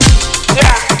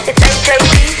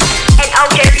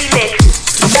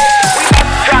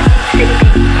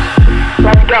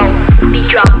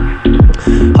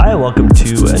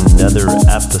another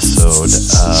episode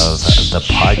of the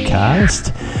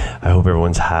podcast. I hope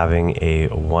everyone's having a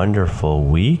wonderful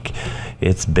week.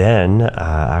 It's been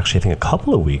actually, I think, a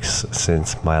couple of weeks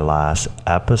since my last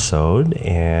episode,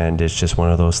 and it's just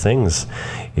one of those things.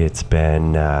 It's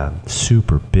been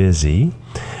super busy,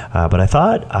 but I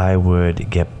thought I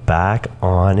would get back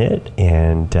on it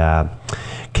and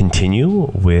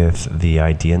continue with the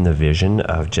idea and the vision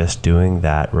of just doing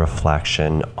that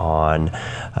reflection on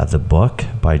the book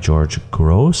by George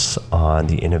Gross on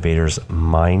the Innovator's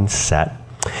mindset.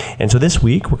 And so this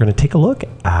week we're going to take a look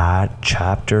at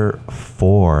chapter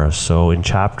 4. So in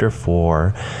chapter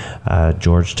 4,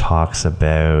 George talks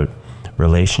about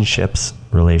relationships.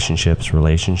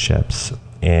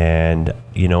 And,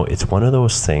 you know, it's one of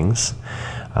those things,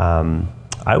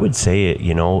 I would say,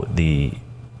 you know,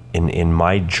 in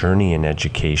my journey in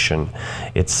education,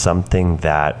 it's something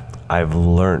that I've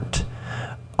learned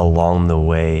along the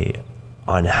way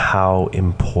on how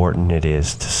important it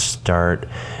is to start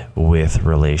with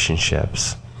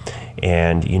relationships.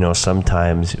 And, you know,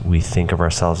 sometimes we think of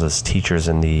ourselves as teachers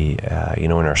in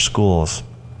in our schools,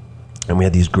 and we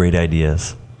have these great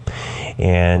ideas.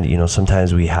 And, you know,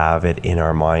 sometimes we have it in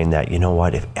our mind that, you know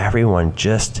what, if everyone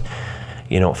just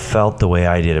felt the way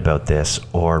I did about this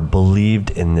or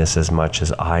believed in this as much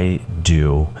as I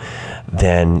do,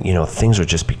 then, things would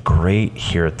just be great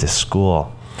here at this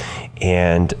school.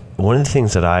 And one of the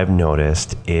things that I've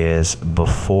noticed is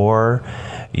before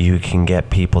you can get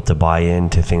people to buy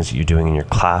into things that you're doing in your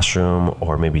classroom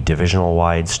or maybe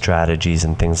divisional-wide strategies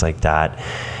and things like that,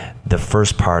 the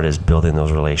first part is building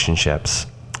those relationships.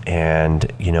 And,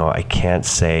 I can't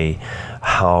say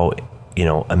how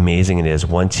amazing it is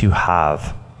once you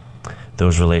have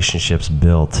those relationships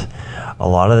built. A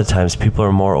lot of the times people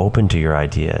are more open to your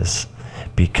ideas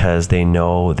because they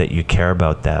know that you care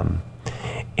about them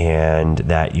and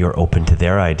that you're open to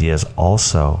their ideas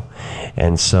also.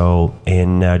 And so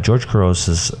in George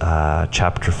Gross's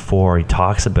chapter 4, he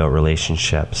talks about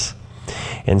relationships.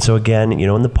 And so again,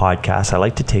 in the podcast, I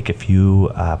like to take a few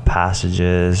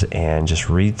passages and just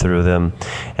read through them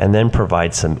and then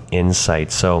provide some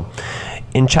insight. So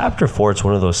in chapter 4, it's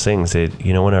one of those things that,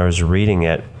 when I was reading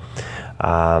it,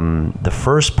 the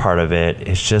first part of it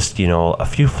is just, a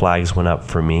few flags went up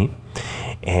for me.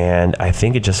 And I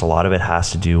think a lot of it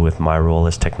has to do with my role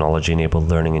as technology-enabled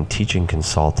learning and teaching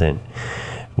consultant,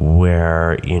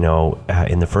 where,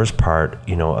 in the first part,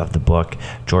 of the book,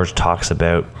 George talks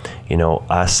about,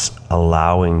 us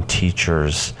allowing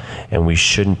teachers, and we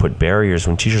shouldn't put barriers.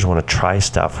 When teachers want to try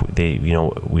stuff,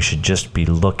 we should just be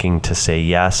looking to say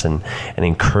yes and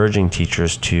encouraging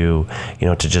teachers to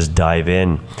just dive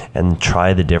in and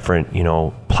try the different,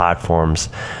 platforms,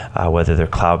 whether they're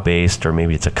cloud-based or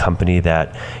maybe it's a company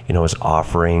that, is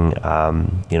offering,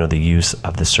 the use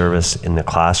of the service in the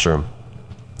classroom.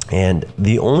 And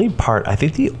the only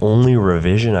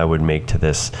revision I would make to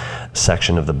this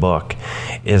section of the book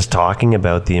is talking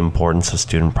about the importance of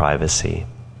student privacy.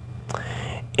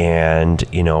 And,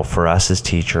 for us as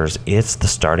teachers, it's the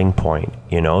starting point,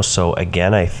 So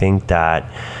again, I think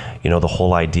that, the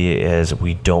whole idea is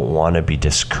we don't want to be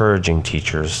discouraging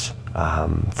teachers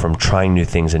from trying new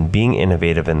things and being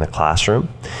innovative in the classroom.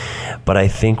 But I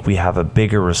think we have a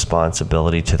bigger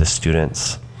responsibility to the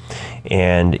students.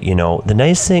 And, the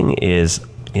nice thing is,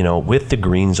 with the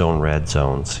green zone, red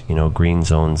zones, green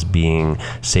zones being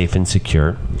safe and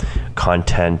secure,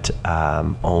 content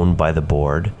owned by the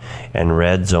board, and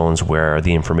red zones where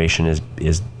the information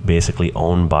is basically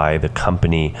owned by the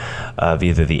company of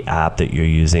either the app that you're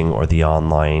using or the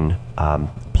online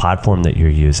platform that you're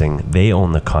using. They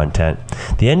own the content.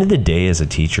 At the end of the day, as a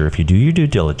teacher, if you do your due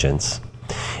diligence,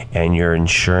 and you're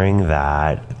ensuring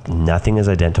that nothing is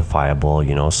identifiable,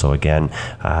 so again,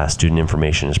 student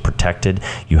information is protected.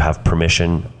 You have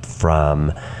permission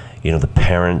from, the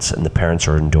parents, and the parents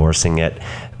are endorsing it.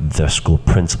 The school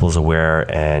principal's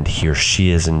aware, and he or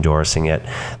she is endorsing it.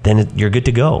 Then you're good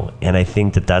to go. And I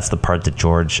think that that's the part that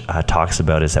George talks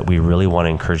about, is that we really want to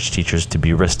encourage teachers to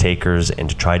be risk takers and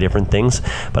to try different things.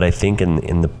 But I think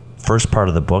in the first part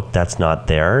of the book, that's not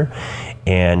there.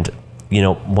 And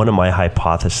one of my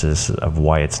hypotheses of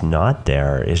why it's not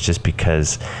there is just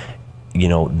because,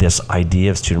 this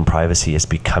idea of student privacy is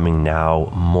becoming now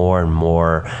more and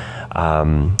more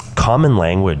common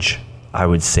language, I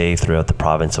would say, throughout the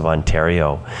province of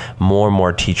Ontario. More and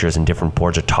more teachers and different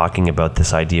boards are talking about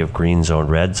this idea of green zone,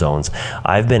 red zones.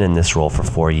 I've been in this role for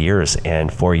 4 years,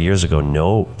 and 4 years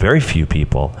ago, very few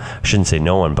people, I shouldn't say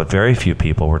no one, but very few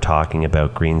people were talking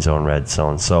about green zone, red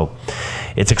zone. So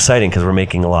it's exciting because we're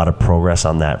making a lot of progress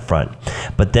on that front.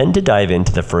 But then to dive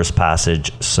into the first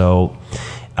passage, so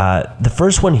The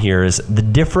first one here is the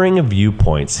differing of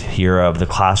viewpoints here of the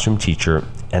classroom teacher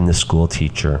and the school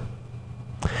teacher.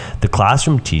 The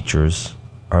classroom teachers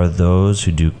are those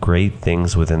who do great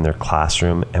things within their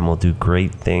classroom and will do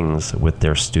great things with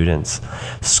their students.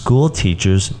 School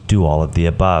teachers do all of the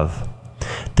above.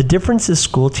 The difference is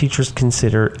school teachers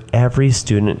consider every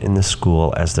student in the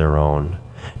school as their own,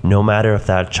 no matter if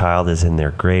that child is in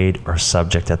their grade or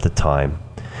subject at the time.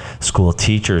 School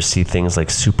teachers see things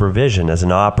like supervision as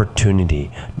an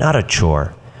opportunity, not a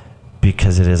chore,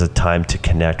 because it is a time to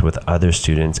connect with other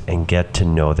students and get to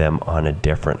know them on a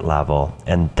different level.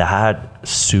 And that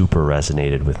super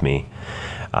resonated with me.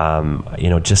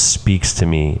 Just speaks to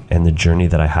me and the journey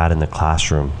that I had in the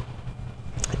classroom.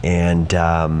 And,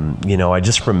 I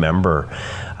just remember,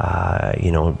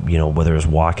 whether it was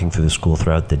walking through the school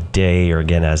throughout the day or,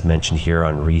 again, as mentioned here,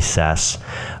 on recess,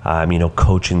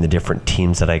 coaching the different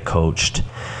teams that I coached.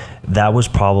 That was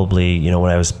probably, when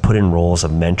I was put in roles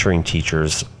of mentoring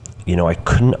teachers, I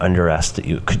couldn't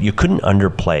you couldn't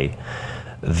underplay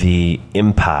the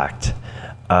impact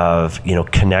of,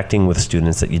 connecting with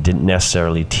students that you didn't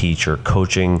necessarily teach, or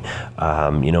coaching,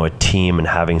 a team and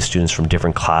having students from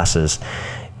different classes,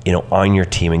 on your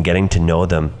team and getting to know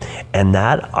them. And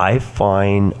that, I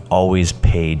find, always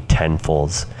paid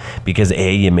tenfolds, because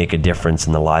you make a difference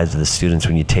in the lives of the students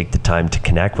when you take the time to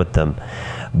connect with them.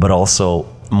 But also,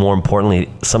 more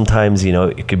importantly, sometimes,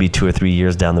 it could be 2 or 3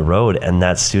 years down the road, and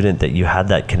that student that you had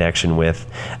that connection with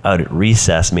out at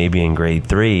recess, maybe in grade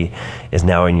 3, is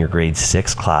now in your grade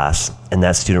 6 class, and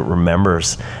that student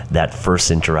remembers that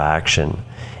first interaction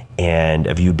and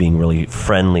of you being really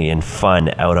friendly and fun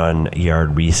out on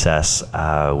yard recess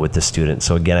with the student.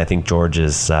 So again, I think George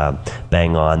is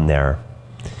bang on there.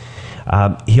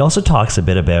 He also talks a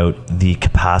bit about the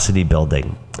capacity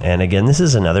building. And again, this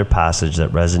is another passage that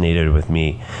resonated with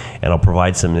me, and I'll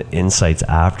provide some insights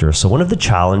after. So one of the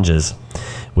challenges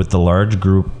with the large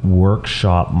group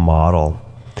workshop model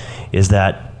is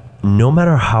that no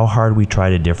matter how hard we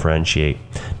try to differentiate,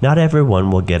 not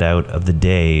everyone will get out of the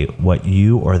day what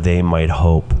you or they might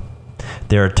hope.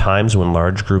 There are times when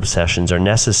large group sessions are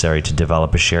necessary to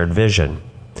develop a shared vision.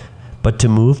 But to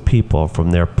move people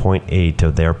from their point A to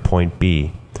their point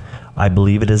B, I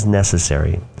believe it is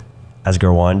necessary, as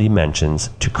Garwandi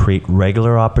mentions, to create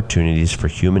regular opportunities for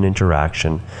human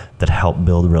interaction that help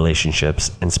build relationships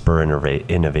and spur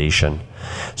innovation.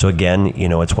 So again,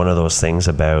 it's one of those things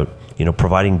about,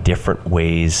 providing different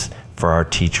ways for our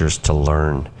teachers to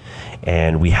learn.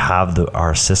 And we have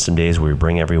our system days where we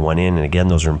bring everyone in. And again,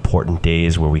 those are important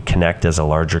days where we connect as a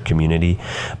larger community,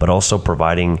 but also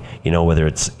providing, whether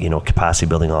it's, capacity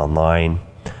building online,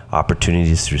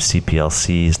 opportunities through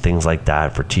CPLCs, things like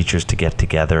that, for teachers to get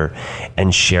together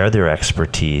and share their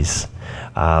expertise.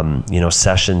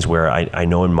 Sessions where I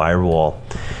know in my role,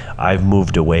 I've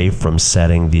moved away from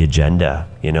setting the agenda.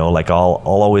 I'll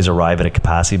always arrive at a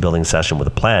capacity building session with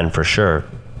a plan for sure.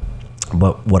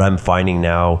 But what I'm finding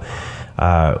now,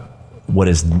 what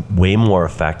is way more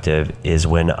effective is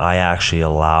when I actually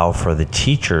allow for the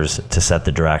teachers to set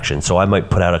the direction. So I might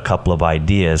put out a couple of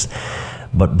ideas,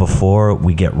 but before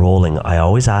we get rolling, I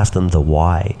always ask them the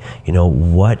why.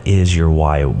 What is your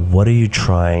why? What are you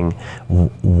trying?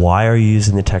 Why are you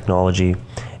using the technology?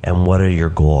 And what are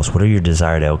your goals? What are your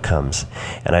desired outcomes?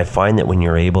 And I find that when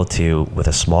you're able to, with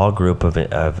a small group of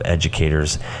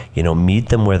educators, meet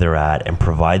them where they're at and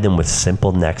provide them with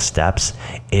simple next steps,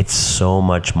 it's so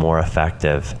much more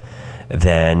effective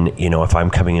than, if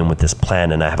I'm coming in with this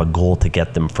plan and I have a goal to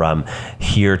get them from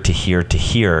here to here to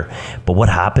here. But what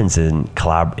happens in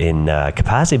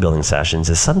capacity building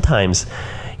sessions is sometimes,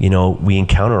 we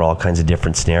encounter all kinds of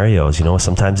different scenarios.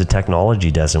 Sometimes the technology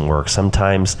doesn't work.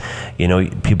 Sometimes,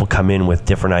 people come in with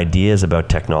different ideas about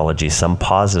technology, some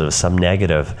positive, some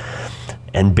negative,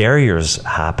 and barriers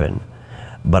happen.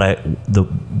 But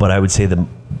I would say the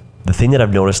thing that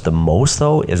I've noticed the most,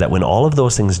 though, is that when all of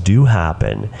those things do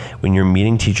happen, when you're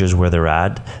meeting teachers where they're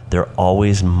at, they're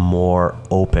always more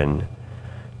open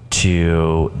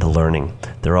to the learning.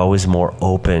 They're always more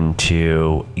open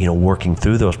to, working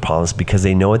through those problems, because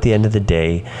they know at the end of the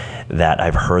day that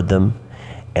I've heard them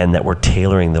and that we're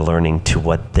tailoring the learning to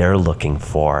what they're looking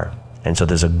for. And so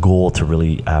there's a goal to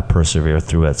really persevere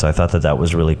through it. So I thought that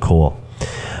was really cool.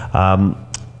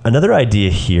 Another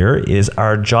idea here is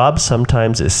our job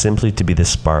sometimes is simply to be the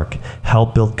spark,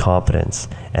 help build confidence,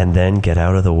 and then get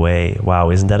out of the way. Wow,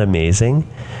 isn't that amazing?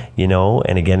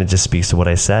 And again, it just speaks to what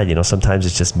I said. Sometimes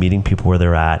it's just meeting people where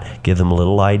they're at, give them a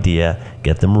little idea,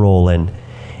 get them rolling,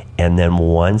 And then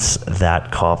once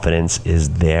that confidence is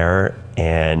there,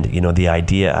 and the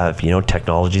idea of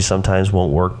technology sometimes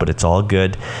won't work, but it's all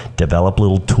good, develop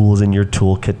little tools in your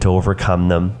toolkit to overcome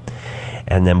them.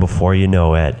 And then before you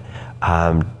know it,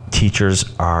 teachers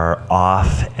are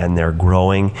off and they're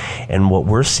growing. And what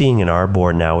we're seeing in our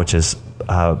board now, which is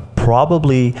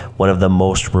probably one of the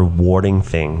most rewarding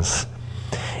things,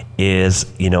 is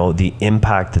the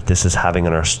impact that this is having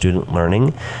on our student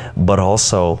learning, but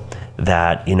also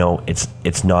that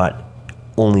it's not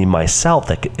only myself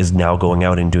that is now going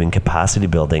out and doing capacity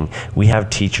building. We have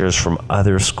teachers from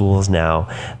other schools now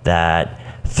that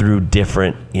through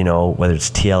different, whether it's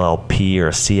TLLP or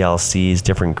CLCs,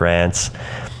 different grants,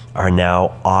 are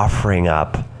now offering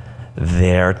up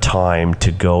their time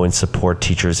to go and support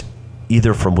teachers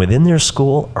either from within their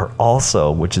school or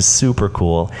also, which is super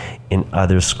cool, in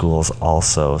other schools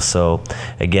also. So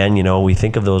again, we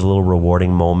think of those little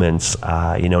rewarding moments,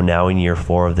 now in year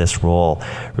 4 of this role,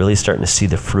 really starting to see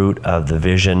the fruit of the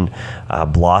vision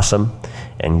blossom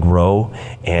and grow.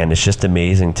 And it's just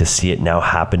amazing to see it now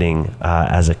happening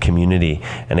as a community.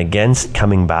 And again,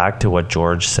 coming back to what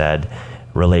George said,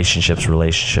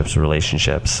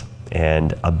 relationships.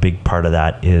 And a big part of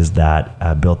that is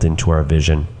that built into our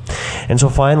vision. And so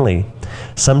finally,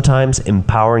 sometimes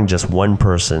empowering just one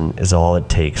person is all it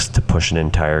takes to push an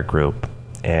entire group.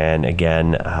 And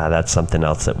again, that's something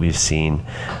else that we've seen,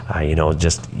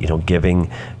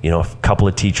 giving, a couple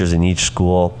of teachers in each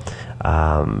school,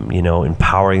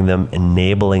 empowering them,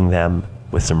 enabling them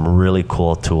with some really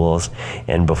cool tools.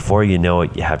 And before you know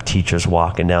it, you have teachers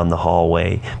walking down the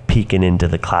hallway, peeking into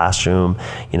the classroom,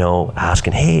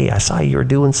 asking, hey, I saw you were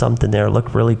doing something there, it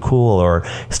looked really cool. Or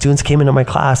students came into my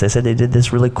class, they said they did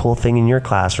this really cool thing in your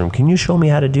classroom. Can you show me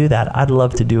how to do that? I'd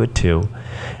love to do it too.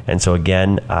 And so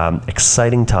again,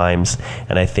 exciting times.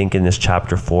 And I think in this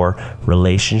chapter 4,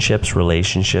 relationships,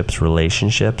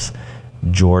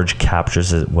 George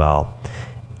captures it well.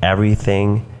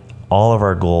 Everything, all of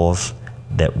our goals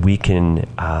that we can,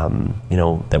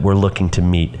 that we're looking to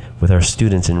meet with our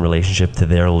students in relationship to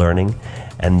their learning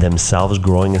and themselves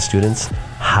growing as students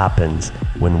happens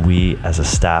when we as a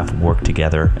staff work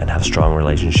together and have strong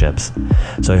relationships.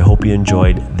 So I hope you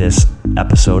enjoyed this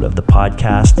episode of the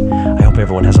podcast. I hope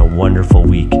everyone has a wonderful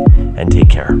week and take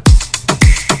care.